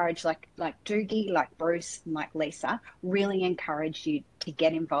really encourage, like Doogie, like Bruce, and like Lisa, really encourage you to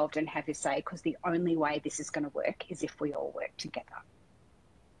get involved and have your say, because the only way this is going to work is if we all work together.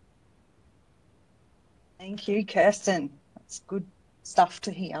 Thank you, Kirsten. That's good stuff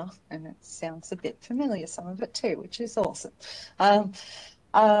to hear, and it sounds a bit familiar, some of it too, which is awesome.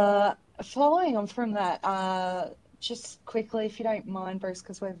 Following on from that, just quickly, if you don't mind, Bruce,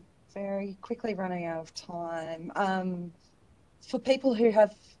 because we're very quickly running out of time, for people who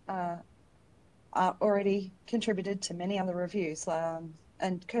have already contributed to many other reviews,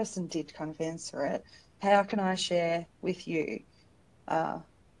 and Kirsten did kind of answer it, how can I share with you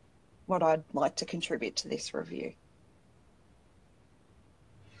what I'd like to contribute to this review?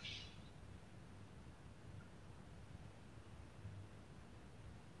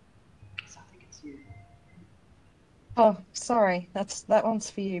 So I think it's you. Oh, sorry, that one's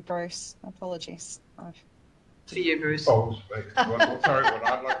for you, Bruce. Apologies. For you, Bruce. Oh, sorry, what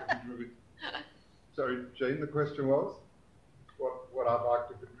I'd like to contribute. Sorry, Jean, the question was what I'd like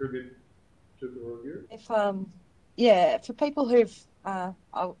to contribute to the review? If yeah, for people who've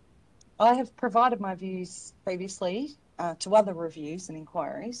I have provided my views previously to other reviews and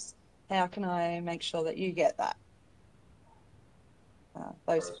inquiries. How can I make sure that you get that?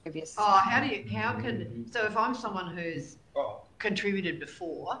 Those previous. Oh, so if I'm someone who's contributed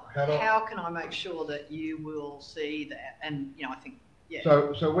before, how can I make sure that you will see that? And, you know, I think, yeah.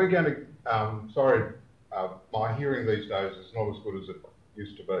 So we're going to, sorry, my hearing these days is not as good as it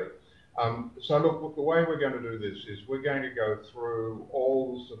used to be. So look, the way we're going to do this is we're going to go through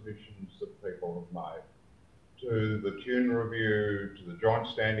all the submissions that people have made to the Tune Review, to the Joint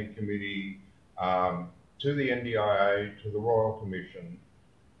Standing Committee, to the NDIA, to the Royal Commission,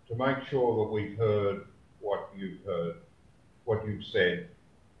 to make sure that we've heard, what you've said,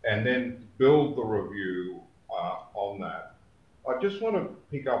 and then build the review on that. I just want to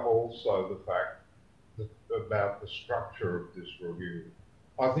pick up also the fact about the structure of this review.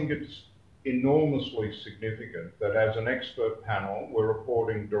 I think it's enormously significant that as an expert panel, we're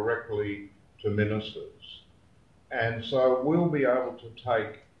reporting directly to ministers. And so we'll be able to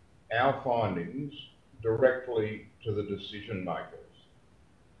take our findings directly to the decision makers.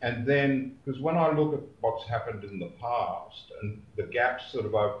 And then, because when I look at what's happened in the past and the gaps that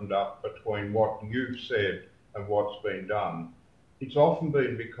have opened up between what you've said and what's been done, it's often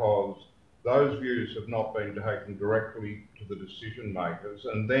been because those views have not been taken directly to the decision makers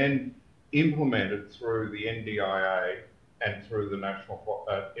and then implemented through the NDIA and through the National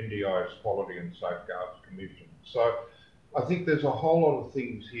NDIS Quality and Safeguards Commission. So I think there's a whole lot of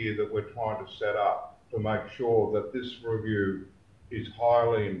things here that we're trying to set up to make sure that this review is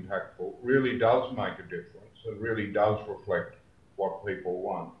highly impactful, really does make a difference and really does reflect what people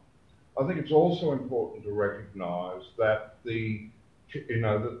want. I think it's also important to recognise that the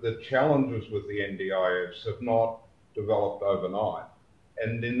challenges with the NDIS have not developed overnight,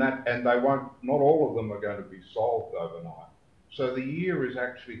 and they won't. Not all of them are going to be solved overnight. So the year is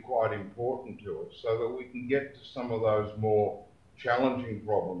actually quite important to us, so that we can get to some of those more challenging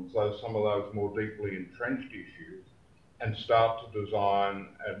problems, some of those more deeply entrenched issues, and start to design,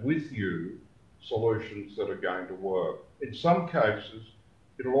 and with you, solutions that are going to work. In some cases,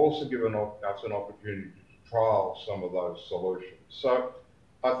 it'll also give us an opportunity to trial some of those solutions. So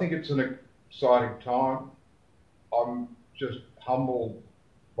I think it's an exciting time. I'm just humbled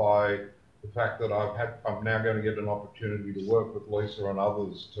by the fact that I'm now going to get an opportunity to work with Lisa and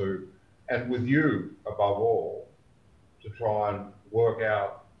others and with you above all, to try and work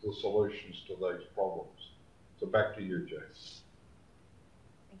out the solutions to these problems. So back to you, Jess.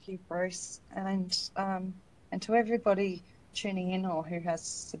 Thank you, Bruce. And to everybody tuning in or who has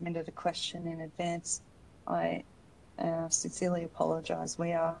submitted a question in advance, I sincerely apologise.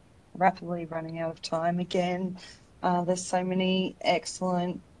 We are rapidly running out of time again. There's so many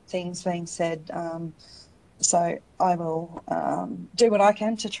excellent things being said. So I will do what I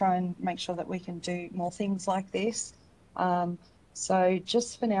can to try and make sure that we can do more things like this. So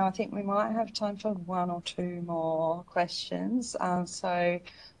just for now, I think we might have time for one or two more questions.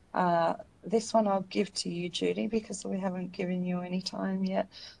 This one I'll give to you, Judy, because we haven't given you any time yet.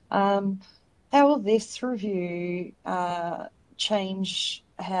 How will this review change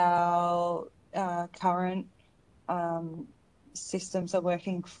how current systems are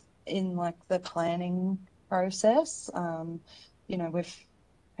working in like the planning process? You know, we've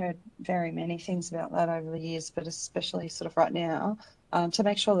heard very many things about that over the years, but especially sort of right now, to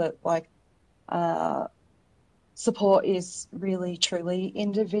make sure that like support is really truly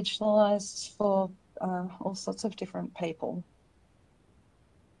individualised for all sorts of different people.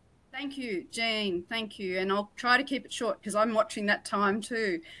 Thank you, Jean. Thank you. And I'll try to keep it short because I'm watching that time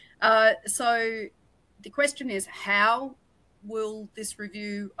too. So the question is, how will this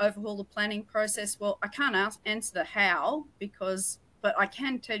review overhaul the planning process? Well, I can't answer the how but I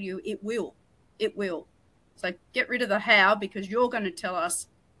can tell you it will. It will. So get rid of the how, because you're going to tell us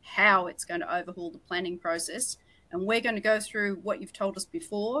how it's going to overhaul the planning process. And we're going to go through what you've told us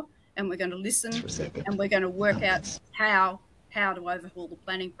before, and we're going to listen, and we're going to work out how to overhaul the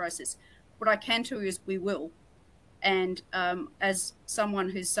planning process. What I can tell you is we will. And as someone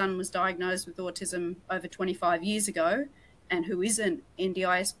whose son was diagnosed with autism over 25 years ago, and who is an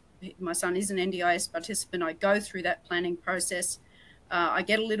NDIS, my son is an NDIS participant, I go through that planning process. I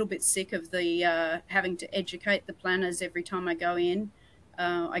get a little bit sick of the having to educate the planners every time I go in.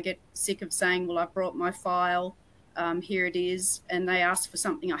 I get sick of saying, well, I brought my file, here it is, and they ask for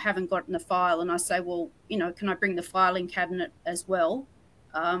something I haven't got in the file, and I say, well, you know, can I bring the filing cabinet as well?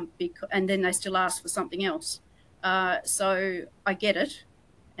 And then they still ask for something else. So I get it.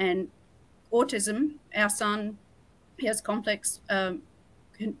 And autism, our son, he has complex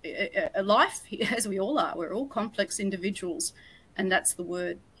life, as we all are. We're all complex individuals, and that's the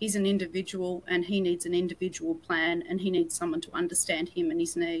word. He's an individual, and he needs an individual plan, and he needs someone to understand him and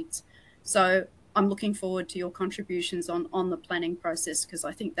his needs. So I'm looking forward to your contributions on the planning process, because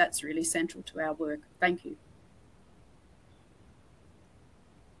I think that's really central to our work. Thank you.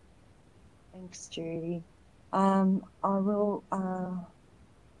 Thanks, Judy. I'll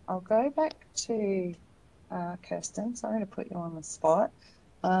go back to Kirsten. Sorry to put you on the spot.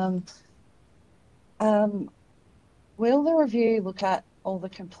 Will the review look at all the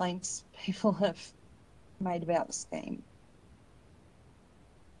complaints people have made about the scheme?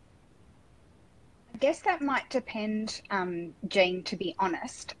 I guess that might depend, Jean, to be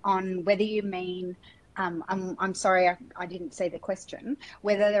honest, on whether you mean, I'm sorry, I didn't see the question,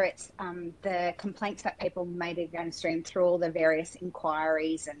 whether it's the complaints that people made against Stream through all the various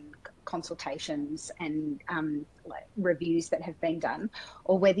inquiries and consultations and reviews that have been done,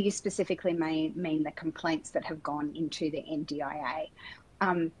 or whether you specifically mean the complaints that have gone into the NDIA.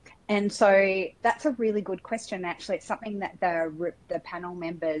 And so that's a really good question. Actually, it's something that the panel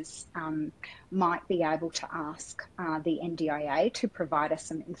members might be able to ask the NDIA to provide us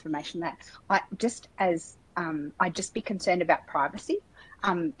some information. That I'd just be concerned about privacy.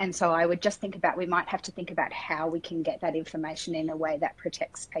 And so I would just think about, we might have to think about how we can get that information in a way that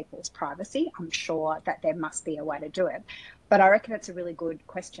protects people's privacy. I'm sure that there must be a way to do it. But I reckon it's a really good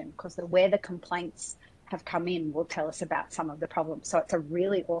question, because where the complaints have come in will tell us about some of the problems. So it's a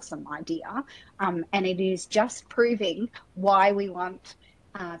really awesome idea. And it is just proving why we want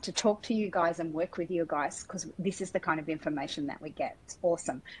to talk to you guys and work with you guys, because this is the kind of information that we get. It's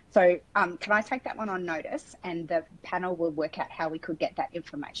awesome. So can I take that one on notice, and the panel will work out how we could get that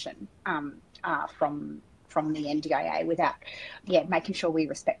information from the NDIA without making sure we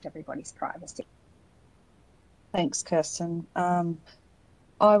respect everybody's privacy. Thanks, Kirsten.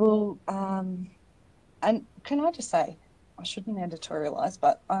 I will, and can I just say, I shouldn't editorialise,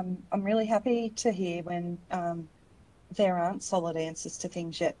 but I'm really happy to hear when there aren't solid answers to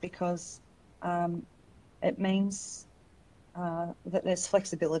things yet, because it means that there's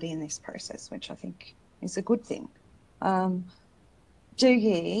flexibility in this process, which I think is a good thing.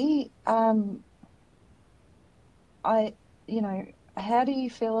 Doogie, how do you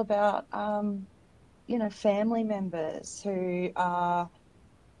feel about, family members who are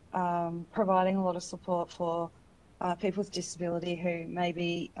providing a lot of support for people with disability who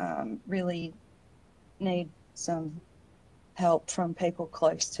maybe really need some help from people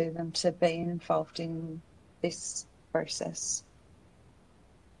close to them to be involved in this process?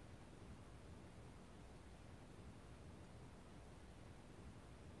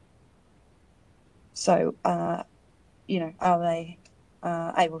 So, are they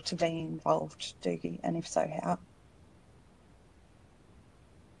able to be involved, Doogie? And if so, how?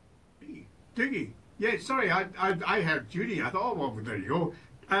 Doogie, yeah, sorry, I heard Judy. I thought, oh, well, there you go.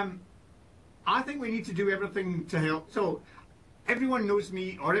 I think we need to do everything to help. So everyone knows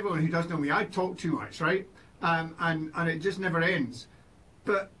me, or everyone who does know me, I talk too much, right? And it just never ends.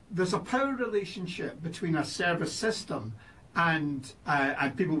 But there's a power relationship between a service system and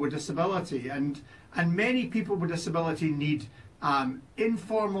people with disability, and many people with disability need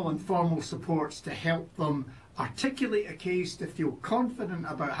informal and formal supports to help them articulate a case, to feel confident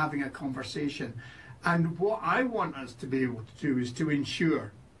about having a conversation. And what I want us to be able to do is to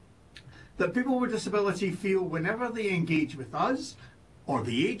ensure that people with disability feel whenever they engage with us, or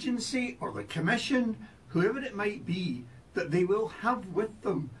the agency, or the commission, whoever it might be, that they will have with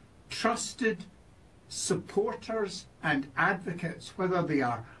them trusted supporters and advocates, whether they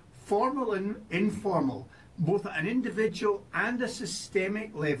are formal and informal, both at an individual and a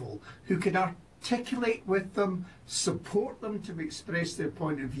systemic level, who can articulate with them, support them to express their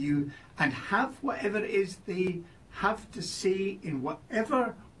point of view, and have whatever it is they have to say in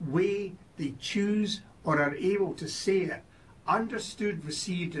whatever way they choose or are able to say it, understood,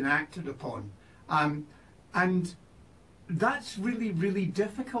 received, and acted upon. And that's really, really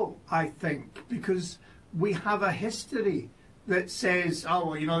difficult, I think, because we have a history that says,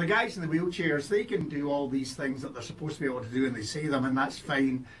 oh, well, the guys in the wheelchairs, they can do all these things that they're supposed to be able to do, and they say them, and that's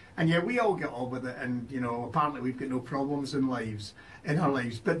fine. And yeah, we all get on with it, and apparently we've got no problems in our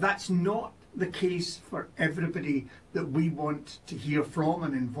lives. But that's not the case for everybody that we want to hear from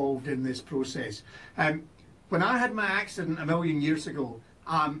and involved in this process. When I had my accident a million years ago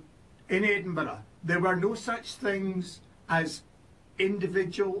in Edinburgh, there were no such things as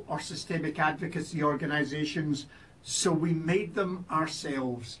individual or systemic advocacy organisations, so we made them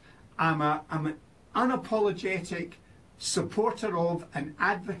ourselves. I'm an unapologetic supporter of and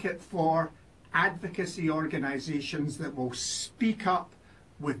advocate for advocacy organisations that will speak up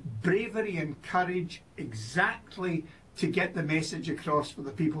with bravery and courage exactly to get the message across for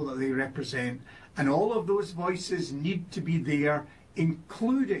the people that they represent. And all of those voices need to be there,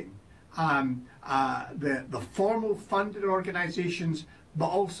 including the formal funded organisations, but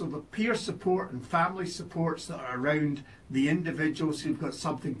also the peer support and family supports that are around the individuals who've got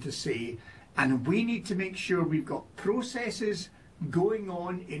something to say. And we need to make sure we've got processes going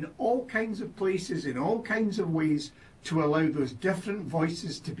on in all kinds of places, in all kinds of ways, to allow those different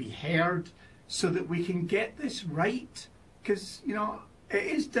voices to be heard, so that we can get this right. Because, it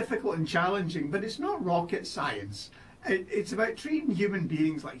is difficult and challenging, but it's not rocket science. It's about treating human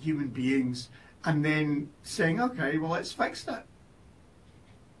beings like human beings, and then saying, okay, well, let's fix that.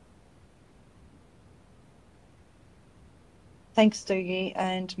 Thanks, Doogie,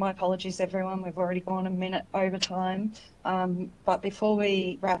 and my apologies, everyone. We've already gone a minute over time. But before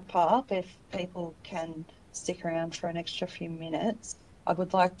we wrap up, if people can stick around for an extra few minutes, I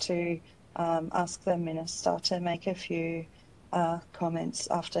would like to ask the Minister to make a few comments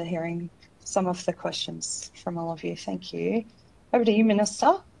after hearing some of the questions from all of you. Thank you. Over to you,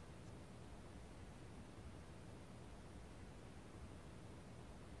 Minister.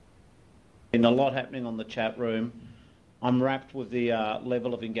 And a lot happening on the chat room. I'm rapt with the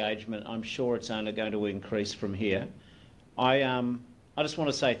level of engagement. I'm sure it's only going to increase from here. I just want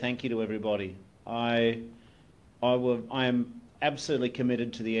to say thank you to everybody. I am absolutely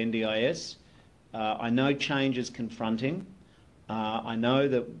committed to the NDIS. I know change is confronting. I know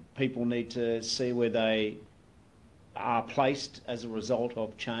that people need to see where they are placed as a result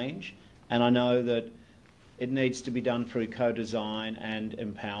of change, and I know that it needs to be done through co-design and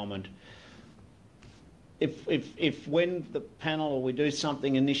empowerment. If when the panel or we do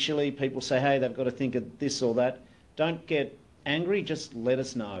something initially, people say, hey, they've got to think of this or that, don't get angry, just let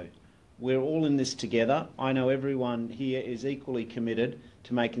us know. We're all in this together. I know everyone here is equally committed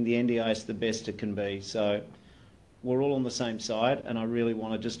to making the NDIS the best it can be. So we're all on the same side, and I really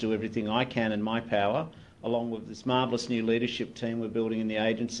want to just do everything I can in my power along with this marvellous new leadership team we're building in the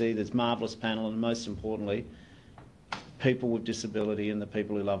agency, this marvellous panel, and most importantly, people with disability and the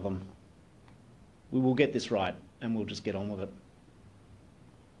people who love them. We will get this right, and we'll just get on with it.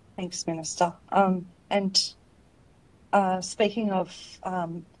 Thanks, Minister. Speaking of,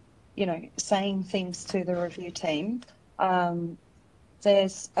 saying things to the review team,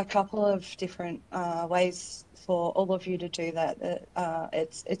 there's a couple of different ways for all of you to do that.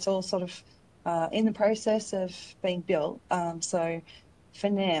 It's all sort of in the process of being built. So for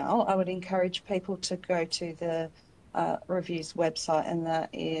now, I would encourage people to go to the review's website, and that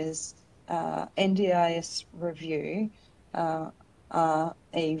is NDIS Review,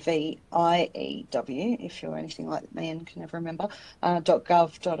 REVIEW, if you're anything like me and can never remember,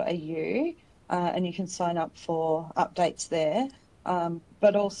 .gov.au, and you can sign up for updates there.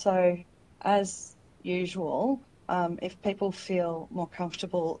 But also, as usual, if people feel more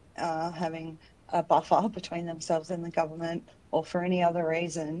comfortable having a buffer between themselves and the government, or for any other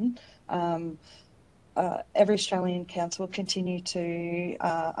reason, every Australian council will continue to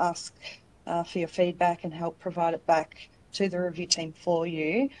ask for your feedback and help provide it back to the review team for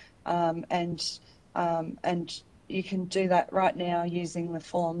you. And you can do that right now using the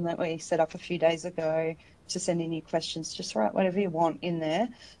form that we set up a few days ago to send in your questions. Just write whatever you want in there,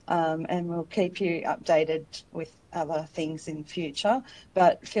 and we'll keep you updated with other things in future.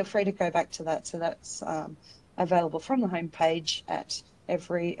 But feel free to go back to that. So that's available from the homepage at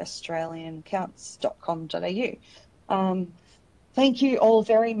everyaustraliancounts.com.au. Thank you all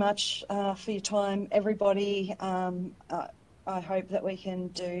very much for your time, everybody. I hope that we can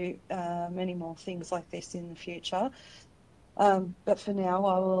do many more things like this in the future. But for now,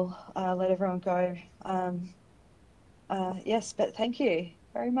 I will let everyone go. Yes, but thank you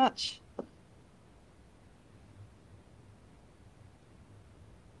very much.